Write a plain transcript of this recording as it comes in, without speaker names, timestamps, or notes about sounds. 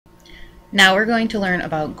Now we're going to learn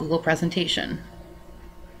about Google Presentation.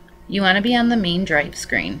 You want to be on the main Drive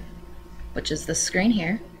screen, which is this screen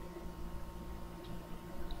here.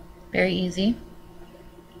 Very easy.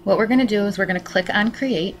 What we're going to do is we're going to click on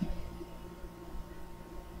Create.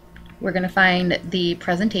 We're going to find the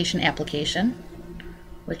presentation application,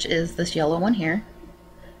 which is this yellow one here,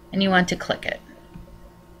 and you want to click it.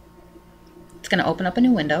 It's going to open up a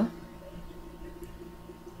new window.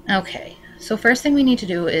 Okay, so first thing we need to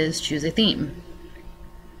do is choose a theme.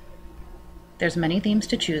 There's many themes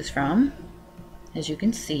to choose from, as you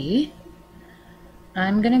can see.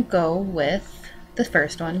 I'm going to go with the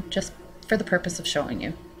first one just for the purpose of showing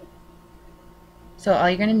you. So all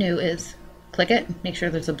you're going to do is click it, make sure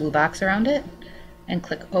there's a blue box around it, and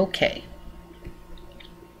click OK.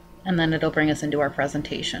 And then it'll bring us into our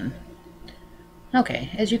presentation.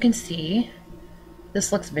 Okay, as you can see,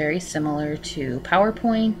 this looks very similar to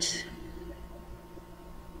PowerPoint.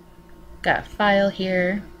 Got a file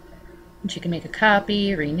here, which you can make a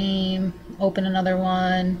copy, rename, open another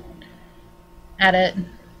one, edit,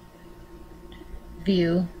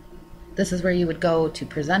 view. This is where you would go to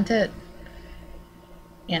present it.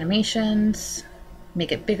 Animations,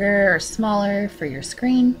 make it bigger or smaller for your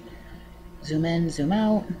screen. Zoom in, zoom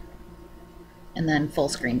out, and then full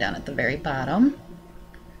screen down at the very bottom.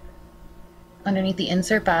 Underneath the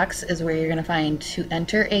insert box is where you're going to find to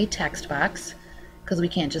enter a text box, because we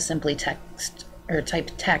can't just simply text or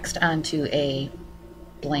type text onto a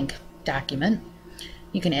blank document.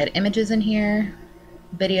 You can add images in here,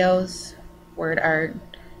 videos, word art,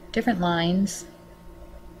 different lines,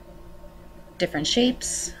 different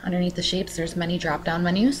shapes. Underneath the shapes there's many drop-down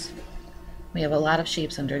menus. We have a lot of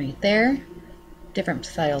shapes underneath there, different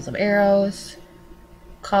styles of arrows,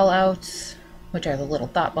 call-outs, which are the little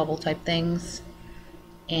thought bubble type things,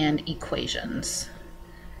 and equations.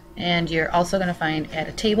 And you're also going to find add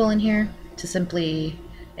a table in here. To simply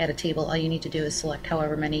add a table, all you need to do is select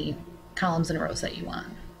however many columns and rows that you want.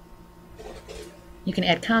 You can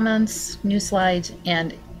add comments, new slides,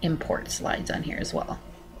 and import slides on here as well.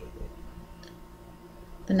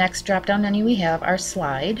 The next drop-down menu we have our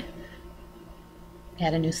slide.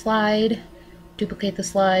 Add a new slide, duplicate the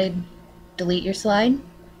slide, delete your slide.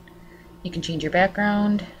 You can change your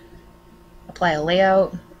background, apply a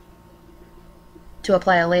layout. To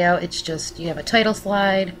apply a layout, it's just you have a title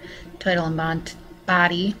slide, title and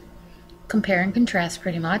body, compare and contrast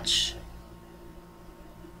pretty much.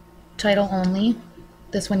 Title only,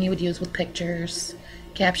 this one you would use with pictures.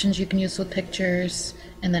 Captions you can use with pictures,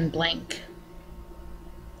 and then blank.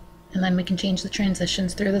 And then we can change the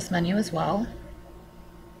transitions through this menu as well.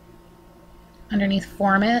 Underneath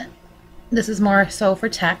format, this is more so for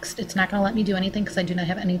text. It's not going to let me do anything because I do not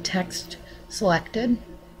have any text selected.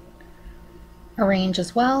 Arrange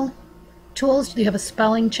as well. Tools, you have a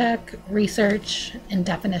spelling check, research, and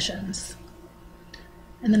definitions.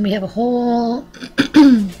 And then we have a whole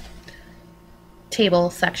table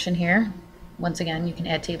section here. Once again, you can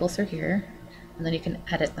add tables through here, and then you can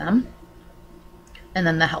edit them. And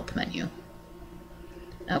then the help menu.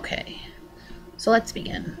 Okay, so let's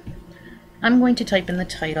begin. I'm going to type in the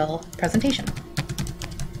title presentation,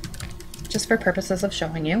 just for purposes of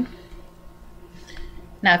showing you.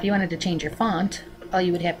 Now if you wanted to change your font, all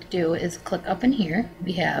you would have to do is click up in here.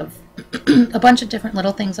 We have a bunch of different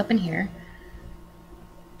little things up in here,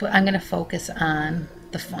 but I'm going to focus on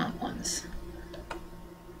the font ones.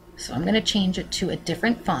 So I'm going to change it to a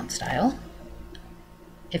different font style.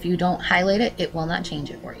 If you don't highlight it, it will not change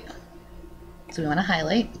it for you. So we want to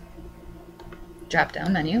highlight, drop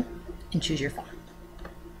down menu, and choose your font.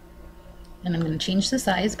 And I'm going to change the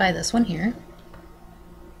size by this one here.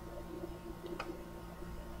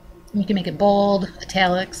 You can make it bold,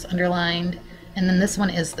 italics, underlined, and then this one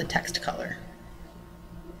is the text color.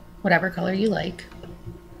 Whatever color you like.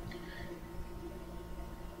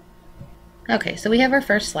 Okay, so we have our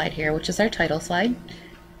first slide here, which is our title slide.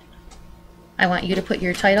 I want you to put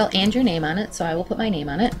your title and your name on it, so I will put my name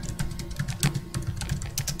on it.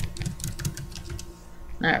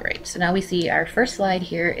 Alright, so now we see our first slide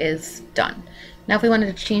here is done. Now if we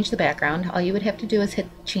wanted to change the background, all you would have to do is hit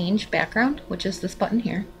change background, which is this button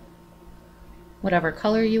here. Whatever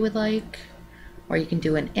color you would like, or you can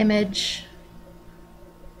do an image.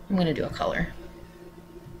 I'm going to do a color.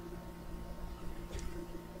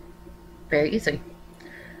 Very easy.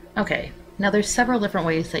 Okay, now there's several different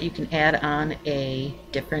ways that you can add on a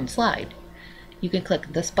different slide. You can click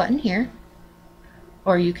this button here,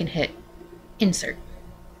 or you can hit insert.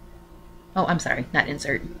 Oh, I'm sorry, not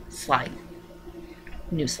insert, slide.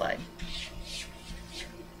 New slide.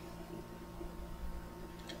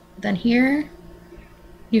 Then here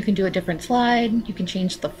You can do a different slide. You can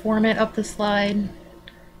change the format of the slide.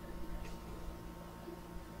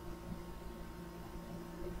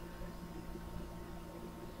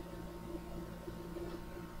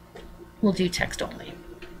 We'll do text only.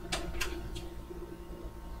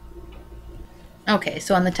 Okay,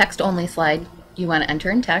 so on the text only slide, you want to enter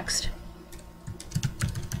in text.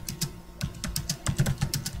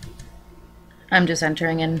 I'm just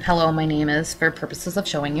entering in hello, my name is for purposes of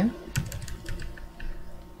showing you.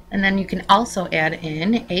 And then you can also add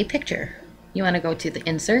in a picture. You want to go to the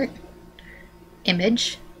insert,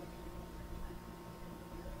 image,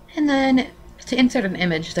 and then to insert an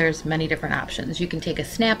image, there's many different options. You can take a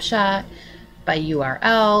snapshot by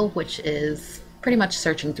URL, which is pretty much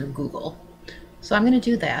searching through Google. So I'm going to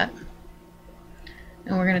do that.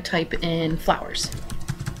 And we're going to type in flowers.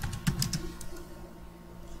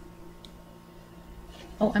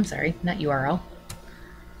 Oh, I'm sorry, not URL.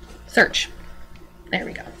 Search. There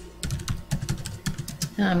we go.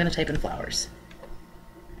 Now I'm going to type in flowers.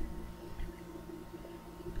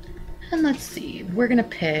 And let's see, we're going to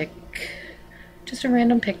pick just a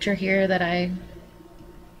random picture here that I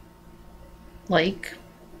like.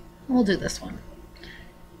 We'll do this one.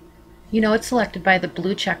 You know it's selected by the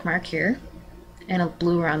blue check mark here and a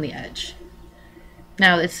blue around the edge.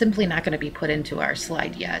 Now it's simply not going to be put into our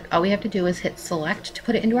slide yet. All we have to do is hit select to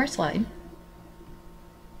put it into our slide.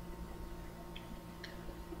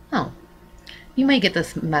 Oh, you might get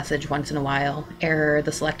this message once in a while, error,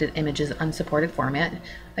 the selected image is unsupported format. All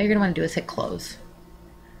you're going to want to do is hit close.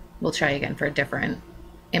 We'll try again for a different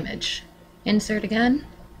image. Insert again,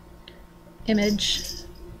 image.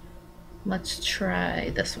 Let's try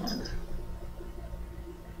this one.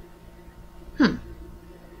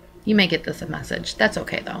 You may get this a message. That's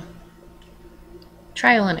okay though.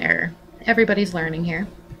 Trial and error. Everybody's learning here.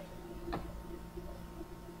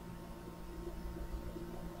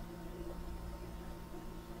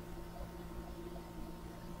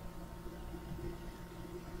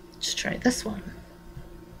 Let's try this one.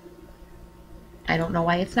 I don't know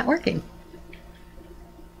why it's not working.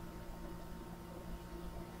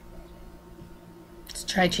 Let's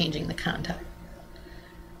try changing the content.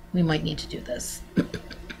 We might need to do this.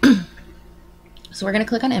 So we're going to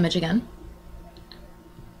click on image again.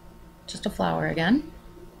 Just a flower again.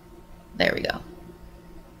 There we go.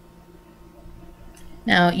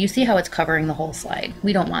 Now you see how it's covering the whole slide.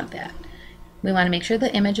 We don't want that. We want to make sure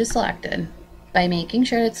the image is selected. By making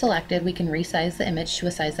sure it's selected, we can resize the image to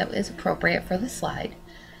a size that is appropriate for the slide.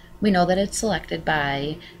 We know that it's selected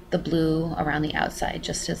by the blue around the outside,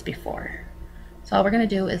 just as before. So all we're going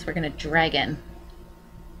to do is we're going to drag in.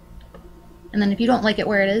 And then if you don't like it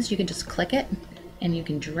where it is, you can just click it and you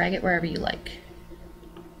can drag it wherever you like.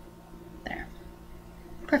 There.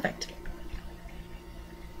 Perfect.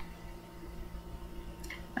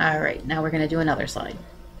 All right, now we're going to do another slide.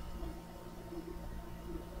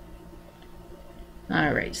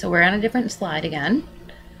 All right, so we're on a different slide again.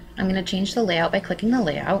 I'm going to change the layout by clicking the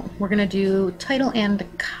layout. We're going to do title and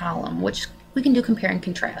column, which we can do compare and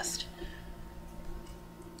contrast.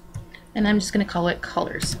 And I'm just going to call it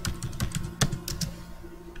colors.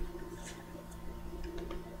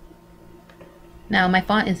 Now my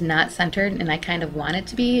font is not centered and I kind of want it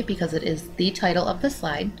to be because it is the title of the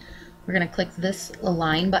slide. We're going to click this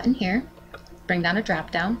align button here, bring down a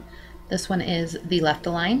drop down. This one is the left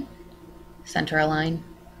align, center align,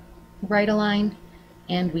 right align,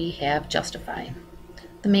 and we have justify.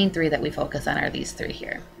 The main three that we focus on are these three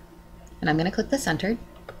here. And I'm going to click the centered.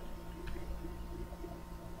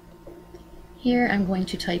 Here I'm going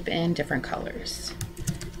to type in different colors.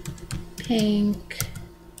 Pink,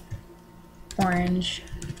 orange,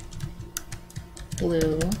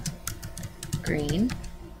 blue, green.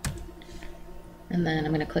 And then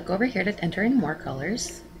I'm going to click over here to enter in more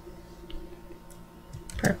colors.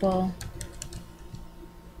 Purple,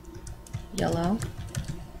 yellow,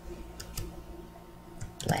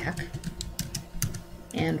 black,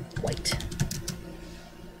 and white.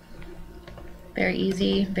 Very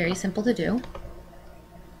easy, very simple to do.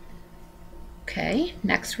 Okay,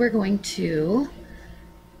 next we're going to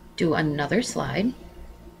do another slide.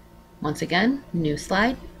 Once again, new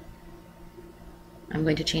slide. I'm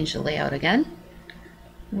going to change the layout again.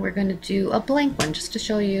 We're going to do a blank one just to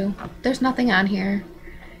show you there's nothing on here.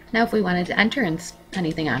 Now if we wanted to enter in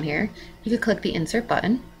anything on here, you could click the insert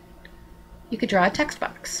button. You could draw a text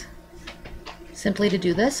box. Simply to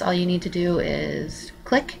do this, all you need to do is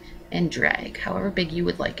click and drag, however big you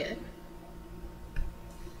would like it.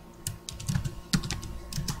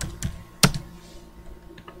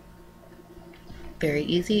 Very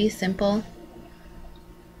easy, simple.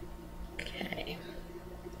 Okay,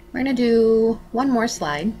 we're We're going to do one more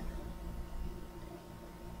slide.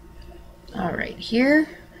 All right, here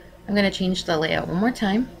I'm going to change the layout one more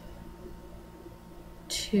time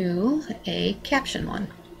to a caption one.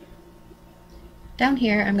 Down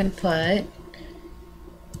here I'm going to put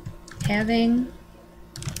having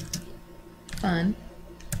fun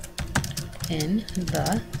in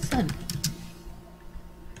the sun.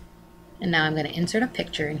 And now I'm going to insert a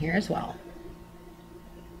picture in here as well.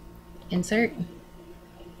 Insert,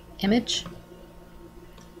 image,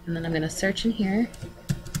 and then I'm going to search in here,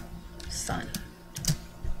 sun.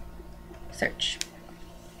 Search.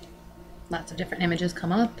 Lots of different images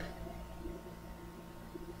come up.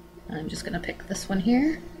 I'm just going to pick this one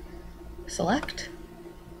here, select.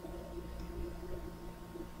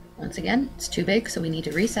 Once again, it's too big, so we need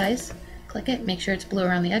to resize. Click it, make sure it's blue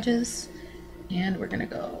around the edges, and we're going to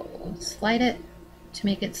go slide it to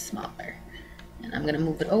make it smaller. And I'm going to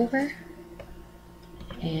move it over,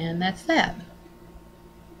 and that's that.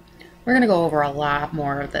 We're going to go over a lot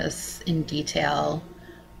more of this in detail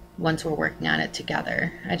once we're working on it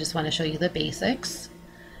together. I just want to show you the basics.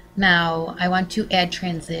 Now I want to add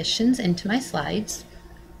transitions into my slides,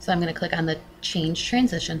 so I'm going to click on the Change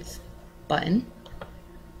Transitions button.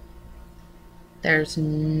 There's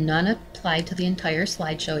none applied to the entire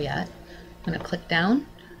slideshow yet. I'm going to click down,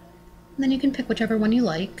 and then you can pick whichever one you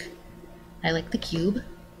like. I like the cube,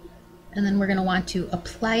 and then we're going to want to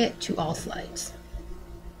apply it to all slides.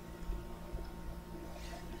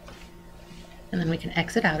 And then we can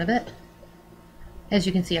exit out of it. As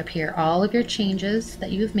you can see up here, all of your changes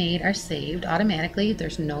that you've made are saved automatically.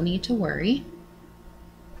 There's no need to worry.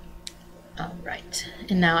 All right,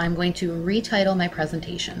 and now I'm going to retitle my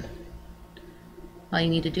presentation. All you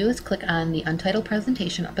need to do is click on the Untitled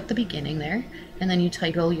Presentation up at the beginning there, and then you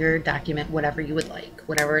title your document whatever you would like,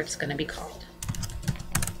 whatever it's going to be called.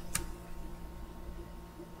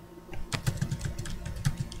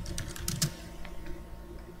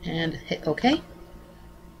 And hit OK.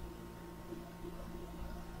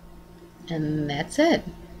 And that's it.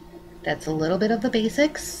 That's a little bit of the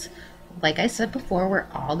basics. Like I said before, we're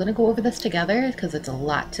all going to go over this together because it's a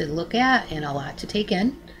lot to look at and a lot to take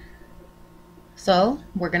in. So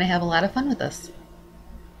we're going to have a lot of fun with this.